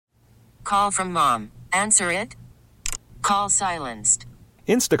Call from mom. Answer it. Call silenced.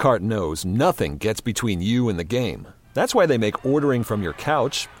 Instacart knows nothing gets between you and the game. That's why they make ordering from your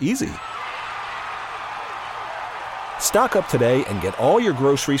couch easy. Stock up today and get all your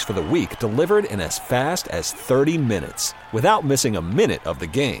groceries for the week delivered in as fast as 30 minutes without missing a minute of the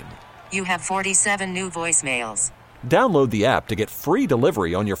game. You have 47 new voicemails. Download the app to get free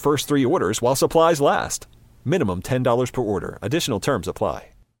delivery on your first 3 orders while supplies last. Minimum $10 per order. Additional terms apply.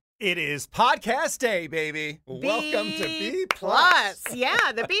 It is podcast day, baby. Welcome to B+.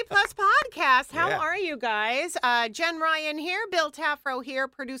 Yeah, the B+ podcast. How are you guys? Jenn Ryan here, Bill Taffro here.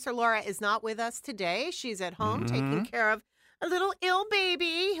 Producer Laura is not with us today. She's at home taking care of a little ill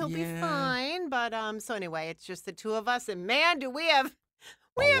baby. He'll be fine. But so anyway, it's just the two of us. And man, do we have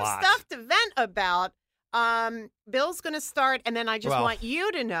stuff to vent about. Bill's going to start, and then I just want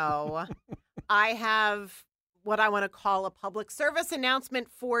you to know I have what I want to call a public service announcement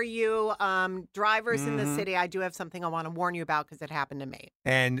for you. Drivers in the city, I do have something I want to warn you about because it happened to me.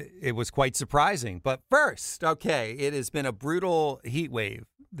 And it was quite surprising. But first, it has been a brutal heat wave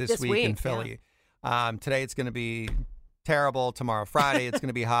this week in Philly. Yeah. Today it's going to be terrible. Tomorrow, Friday, it's going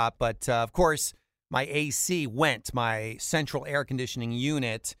to be hot. But, of course, my AC went, my central air conditioning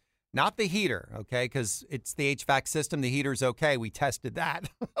unit. Not the heater, okay, because it's the HVAC system. The heater's okay. We tested that.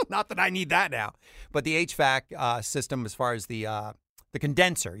 Not that I need that now. But the HVAC system as far as the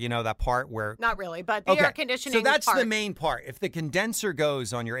condenser, that part where... Not really, but the air conditioning So that's the main part. If the condenser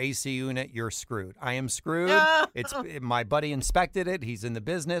goes on your AC unit, you're screwed. I am screwed. My buddy inspected it. He's in the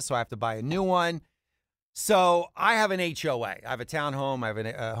business, so I have to buy a new one. So I have an HOA. I have a townhome. I have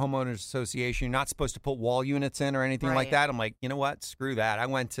a homeowners association. You're not supposed to put wall units in or anything like that. I'm like, you know what? Screw that. I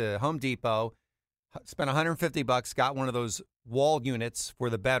went to Home Depot, spent $150, got one of those wall units for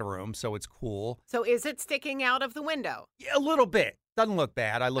the bedroom, so it's cool. So is it sticking out of the window? Yeah, a little bit. Doesn't look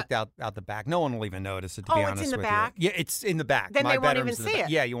bad. I looked out the back. No one will even notice it, to be honest with you. It's in the back? Yeah, it's in the back. Then they won't even see it.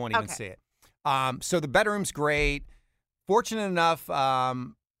 Yeah, you won't even see it. So the bedroom's great. Fortunate enough,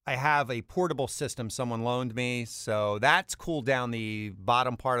 I have a portable system someone loaned me, so that's cooled down the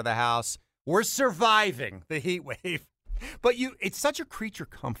bottom part of the house. We're surviving the heat wave. But it's such a creature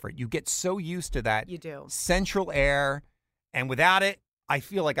comfort. You get so used to that. You do. Central air, and without it, I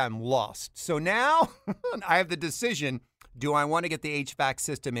feel like I'm lost. So now I have the decision, do I want to get the HVAC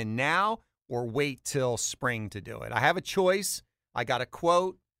system in now or wait till spring to do it? I have a choice. I got a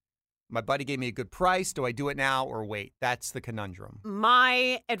quote. My buddy gave me a good price. Do I do it now or wait? That's the conundrum.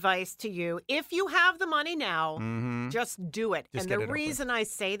 My advice to you, if you have the money now, just do it. And the reason I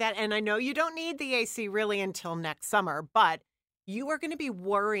say that, and I know you don't need the AC really until next summer, but you are going to be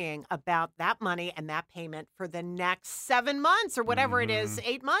worrying about that money and that payment for the next 7 months or whatever it is,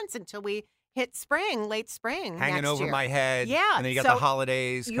 8 months until we hit spring, late spring. Hanging over my head. Yeah. And then you got the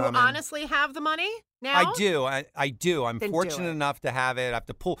holidays coming. You honestly have the money now? I do. I do. I'm fortunate enough to have it.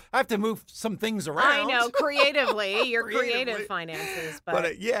 I have to move some things around. I know, creatively. Your creative finances. But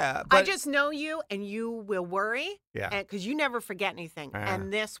I just know you, and you will worry. Yeah. Because you never forget anything.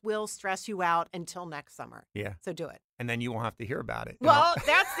 And this will stress you out until next summer. Yeah. So do it. And then you won't have to hear about it. Well,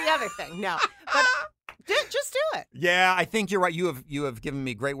 that's the other thing. No. But just do it. Yeah, I think you're right. You have given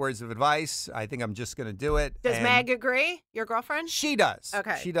me great words of advice. I think I'm just going to do it. Does Meg agree? Your girlfriend? She does.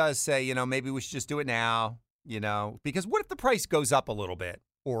 Okay. She does say, maybe we should just do it now, because what if the price goes up a little bit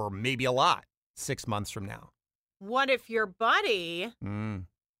or maybe a lot 6 months from now? What if your buddy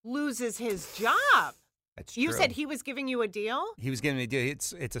loses his job? That's true. You said he was giving you a deal? He was giving me a deal.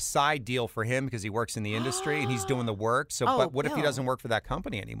 It's a side deal for him because he works in the industry and he's doing the work. So, but what if he doesn't work for that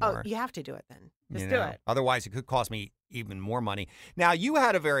company anymore? Oh, you have to do it then. Just do it. Otherwise, it could cost me even more money. Now, you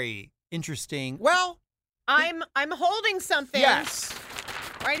had a very interesting. Well, I'm holding something. Yes,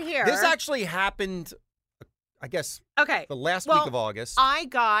 right here. This actually happened, I guess. Okay. The last week of August. I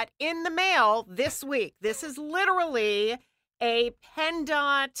got in the mail this week. This is literally a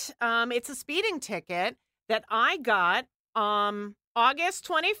PennDOT. It's a speeding ticket that I got August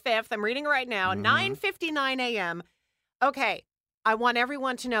 25th. I'm reading it right now, 9:59 a.m. Okay, I want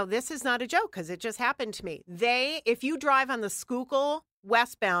everyone to know this is not a joke because it just happened to me. If you drive on the Schuylkill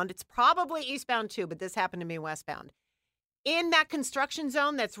westbound, it's probably eastbound too, but this happened to me westbound. In that construction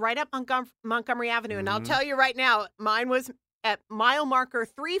zone that's right up Montgomery Avenue, and I'll tell you right now, mine was at mile marker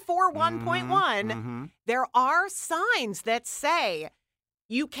 341.1. There are signs that say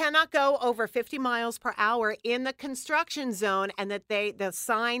you cannot go over 50 miles per hour in the construction zone, and that the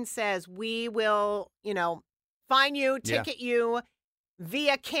sign says we will, fine you, ticket you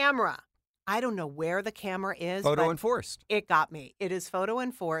via camera. I don't know where the camera is. Photo enforced. It got me. It is photo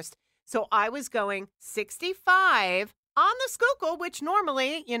enforced. So I was going 65 on the Schuylkill, which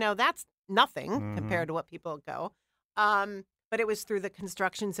normally, that's nothing compared to what people go. But it was through the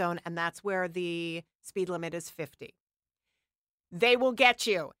construction zone, and that's where the speed limit is 50. They will get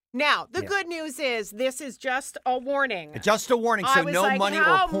you. Now, the good news is this is just a warning. Just a warning, so no money or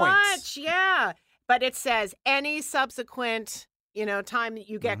points. How much? Yeah. But it says any subsequent, time that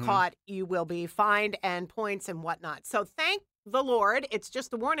you get caught, you will be fined and points and whatnot. So thank the Lord. It's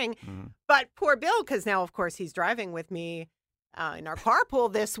just a warning. But poor Bill, because now, of course, he's driving with me in our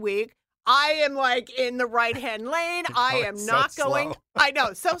carpool this week. I am in the right-hand lane. I am not going. Slow. I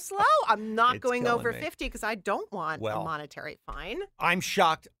know, so slow. I'm not going over me. 50 because I don't want a monetary fine. I'm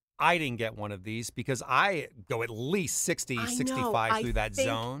shocked I didn't get one of these because I go at least 60, 65 through that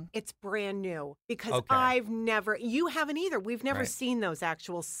zone. It's brand new because I've never, you haven't either. We've never seen those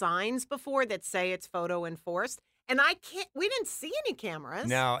actual signs before that say it's photo enforced. And we didn't see any cameras.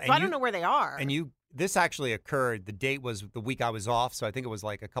 No. So I don't know where they are. And this actually occurred. The date was the week I was off. So I think it was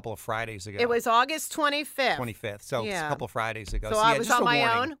a couple of Fridays ago. It was August 25th. 25th. So it's a couple of Fridays ago. So I was on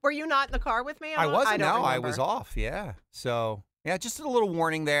my own. Were you not in the car with me? I wasn't. No, I was off. Yeah. So yeah, just a little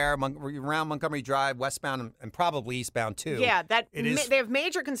warning there around Montgomery Drive, westbound and probably eastbound too. Yeah, they have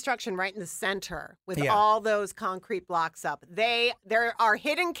major construction right in the center with all those concrete blocks up. There are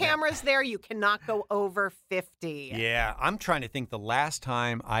hidden cameras there. You cannot go over 50. Yeah, I'm trying to think the last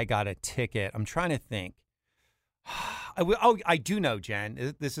time I got a ticket. I'm trying to think. I do know,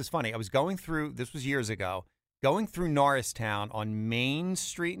 Jen. This is funny. I was going through, this was years ago, going through Norristown on Main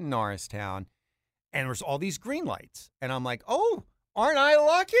Street in Norristown. And there's all these green lights. And I'm like, oh, aren't I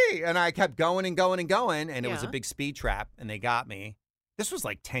lucky? And I kept going and going and going. And it was a big speed trap. And they got me. This was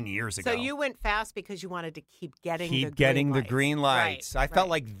 10 years ago. So you went fast because you wanted to keep getting the green lights. I felt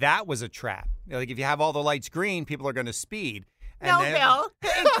like that was a trap. If you have all the lights green, people are going to speed. And Bill.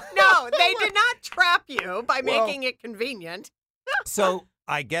 No, they did not trap you by making it convenient. So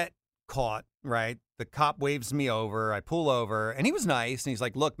I get caught, right? The cop waves me over. I pull over, and he was nice. And he's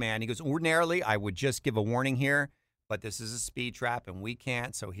like, look, man, he goes, ordinarily, I would just give a warning here, but this is a speed trap, and we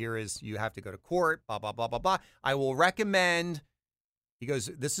can't. So you have to go to court, blah, blah, blah, blah, blah. I will recommend, he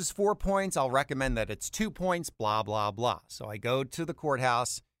goes, this is 4 points. I'll recommend that it's 2 points, blah, blah, blah. So I go to the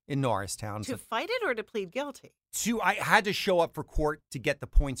courthouse in Norristown. To fight it or to plead guilty? I had to show up for court to get the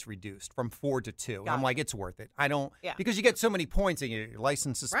points reduced from 4 to 2. And I'm like, it's worth it. Because you get so many points and your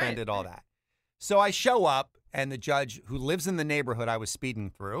license suspended, all that. So I show up, and the judge, who lives in the neighborhood I was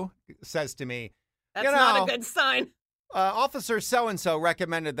speeding through, says to me, that's not a good sign. Officer so-and-so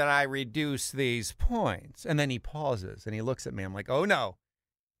recommended that I reduce these points. And then he pauses, and he looks at me. I'm like, oh, no,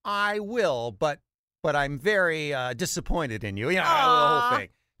 I will, but I'm very disappointed in you. The whole thing.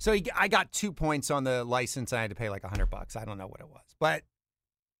 So I got 2 points on the license, and I had to pay $100. I don't know what it was. But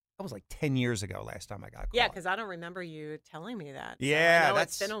that was 10 years ago last time I got caught. Yeah, because I don't remember you telling me that. Yeah, so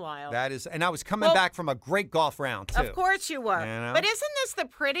it's been a while. That is, and I was coming back from a great golf round, too. Of course you were. But isn't this the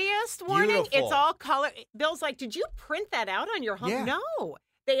prettiest warning? Beautiful. It's all color. Bill's like, did you print that out on your home? Yeah. No.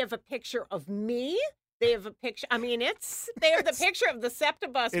 They have a picture of me. They have a picture. I mean, they have the picture of the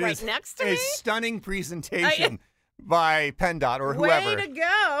Septibus right next to me. It's a stunning presentation. By PennDOT or whoever. Way to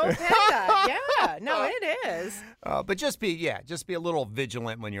go, PennDOT. Yeah, no, it is. But just be a little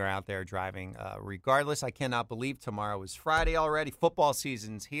vigilant when you're out there driving. Regardless, I cannot believe tomorrow is Friday already. Football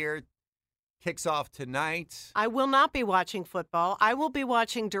season's here. Kicks off tonight. I will not be watching football. I will be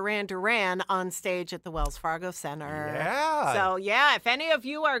watching Duran on stage at the Wells Fargo Center. Yeah. So, if any of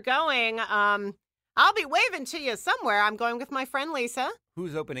you are going, I'll be waving to you somewhere. I'm going with my friend Lisa.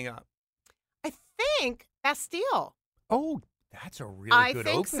 Who's opening up? I think Bastille. Oh, that's a really good opener. I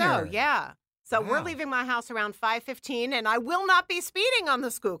think so, yeah. So we're leaving my house around 5:15, and I will not be speeding on the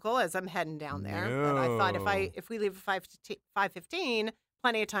Schuylkill as I'm heading down there. No. But I thought if we leave at 5:15,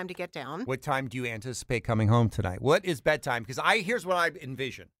 plenty of time to get down. What time do you anticipate coming home tonight? What is bedtime? Because here's what I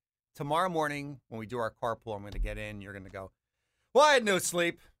envision. Tomorrow morning, when we do our carpool, I'm going to get in. You're going to go, well, I had no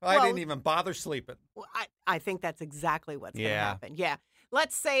sleep. I didn't even bother sleeping. Well, I think that's exactly what's going to happen. Yeah.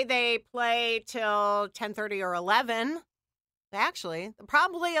 Let's say they play till 10:30 or 11. Actually,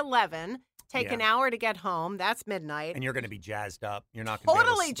 probably 11. Take an hour to get home. That's midnight. And you're going to be jazzed up. You're not going to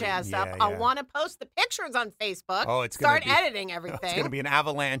totally jazzed up. I want to post the pictures on Facebook. Oh, it's start editing everything. It's going to be an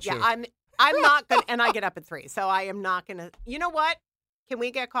avalanche. Yeah, I'm not going to, and I get up at 3. So I am not going to, you know what? Can we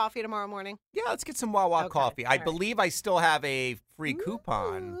get coffee tomorrow morning? Yeah, let's get some Wawa coffee. I believe I still have a free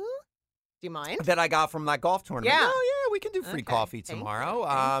coupon. Do you mind? That I got from that golf tournament. Yeah. Oh, yeah, we can do free coffee tomorrow.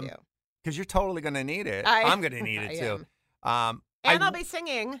 Thank you. Because you're totally going to need it. I'm going to need it, too. And I'll be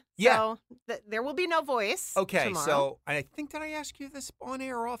singing. So there will be no voice. Okay, tomorrow. so I think, did I ask you this on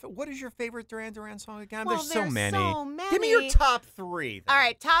air or off? What is your favorite Duran Duran song again? Well, there's so many. so many. Give me your top 3. Then. All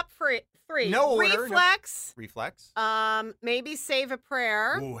right, top three. No order. Reflex. Reflex. Maybe Save a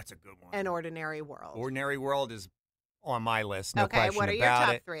Prayer. Ooh, that's a good one. And Ordinary World. Ordinary World is on my list. No question Okay, what are your about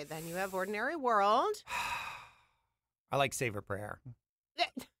top it. 3? Then you have Ordinary World. I like Save a Prayer.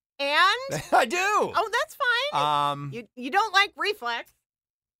 And? I do. Oh, that's fine. You don't like Reflex.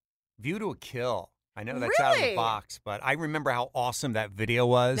 View to a Kill. I know that's out of the box, but I remember how awesome that video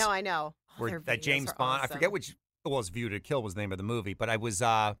was. No, I know. Where that James awesome. Bond, I forget which, well, it's View to Kill was the name of the movie, but I was,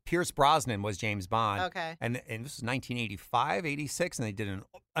 Pierce Brosnan was James Bond. Okay. And this is 1985, 86, and they did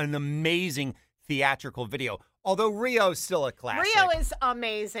an amazing theatrical video. Although Rio's still a classic. Rio is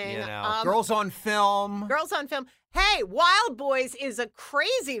amazing. You know, Girls on Film. Girls on Film. Hey, Wild Boys is a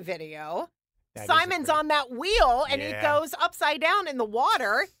crazy video. Simon's on that wheel, and he goes upside down in the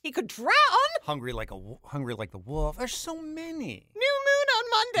water. He could drown. Hungry like the wolf. There's so many. New Moon on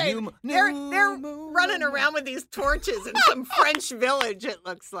Monday. They're running around with these torches in some French village, it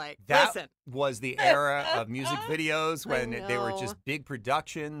looks like. That was the era of music videos when they were just big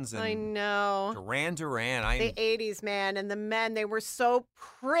productions. And I know. Duran. The 80s, man. And the men, they were so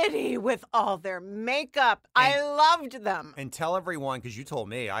pretty with all their makeup. I loved them. And tell everyone, because you told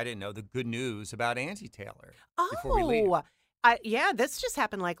me, I didn't know the good news about Auntie Taylor before we leave. Yeah, this just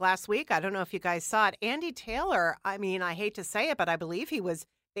happened like last week. I don't know if you guys saw it. Andy Taylor, I mean, I hate to say it, but I believe he was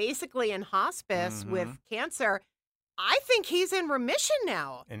basically in hospice with cancer. I think he's in remission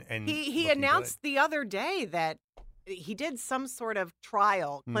now. And he announced the other day that he did some sort of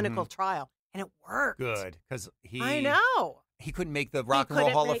trial, clinical trial, and it worked. Good, because I know. He couldn't make the Rock and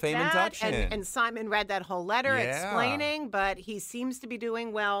Roll Hall of Fame induction. And Simon read that whole letter explaining, but he seems to be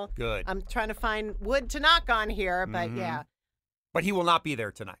doing well. Good. I'm trying to find wood to knock on here, but yeah. But he will not be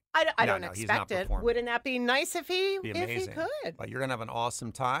there tonight. I don't expect it. Wouldn't that be nice if he could? But you're going to have an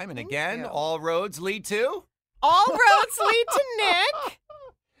awesome time. And again, all roads lead to? All roads lead to Nick.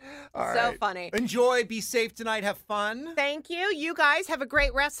 All right. So funny. Enjoy. Be safe tonight. Have fun. Thank you. You guys have a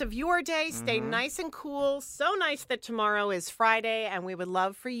great rest of your day. Stay nice and cool. So nice that tomorrow is Friday, and we would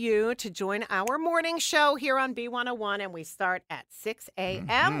love for you to join our morning show here on B101, and we start at 6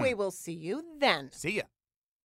 a.m. We will see you then. See ya.